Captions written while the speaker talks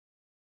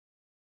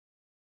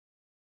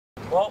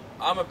Well,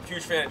 I'm a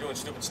huge fan of doing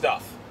stupid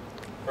stuff,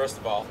 first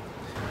of all.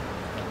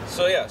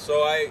 So yeah,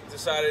 so I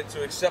decided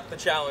to accept the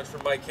challenge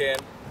from Mike Can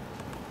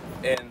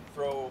and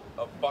throw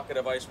a bucket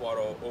of ice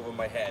water over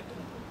my head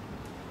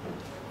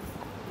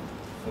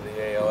for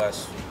the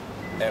ALS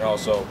and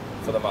also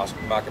for the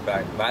market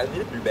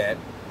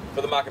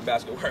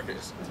basket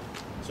workers.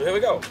 So here we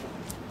go.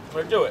 I'm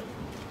gonna do it.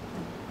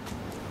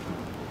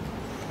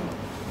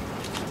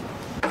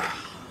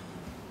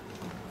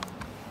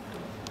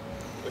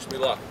 Wish me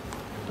luck.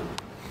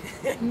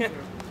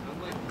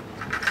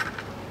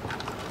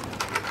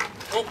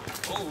 Oh,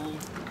 oh.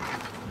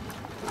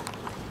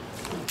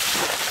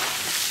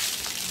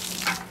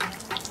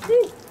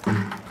 Woo.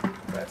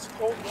 That's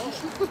cold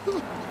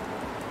water.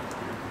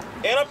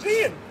 And I'm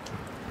peeing.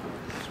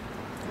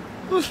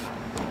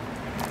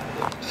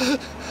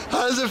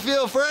 How does it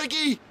feel,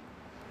 Frankie?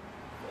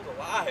 Feels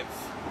alive.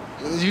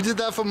 You did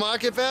that for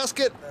Market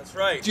Basket? That's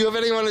right. Do you have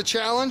anyone to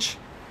challenge?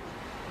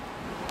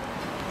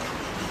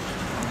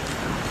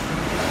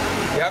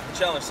 You have to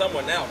challenge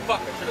someone now.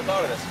 Fuck, I should have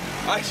thought of this.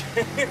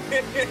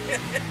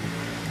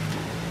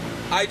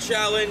 I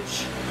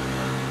challenge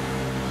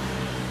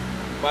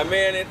my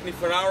man Anthony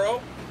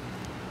Finaro,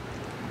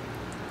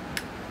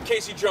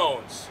 Casey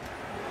Jones.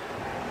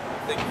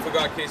 I think you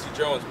forgot Casey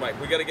Jones, Mike.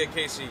 We gotta get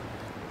Casey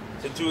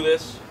to do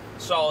this.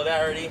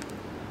 Solidarity.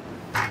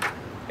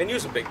 And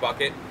use a big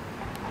bucket.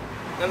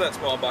 None of that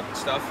small bucket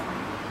stuff.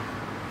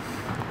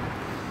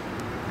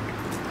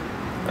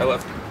 I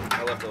left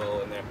a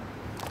little in there.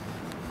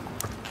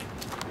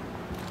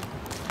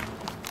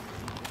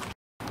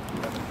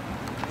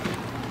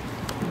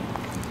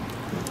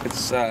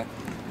 It's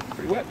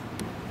pretty wet.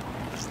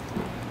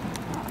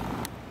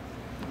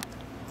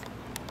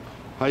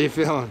 How you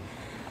feeling?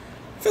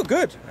 I feel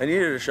good. I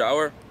needed a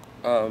shower,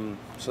 so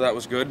that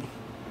was good.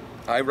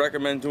 I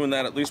recommend doing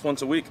that at least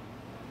once a week.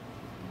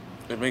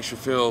 It makes you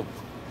feel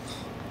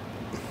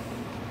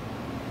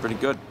pretty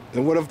good.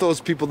 And what if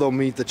those people don't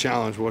meet the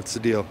challenge? What's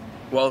the deal?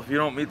 Well, if you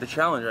don't meet the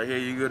challenge, I hear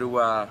you got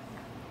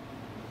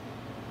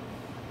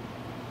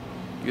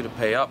to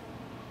pay up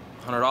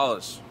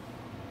 $100.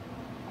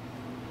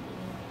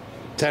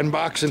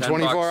 $10 in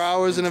 24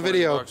 hours in a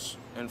video. $10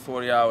 in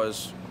 40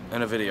 hours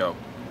in a video.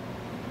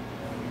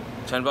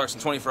 $10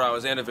 in 24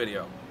 hours and a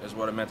video is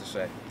what I meant to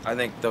say. I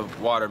think the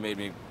water made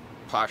me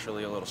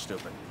partially a little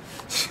stupid.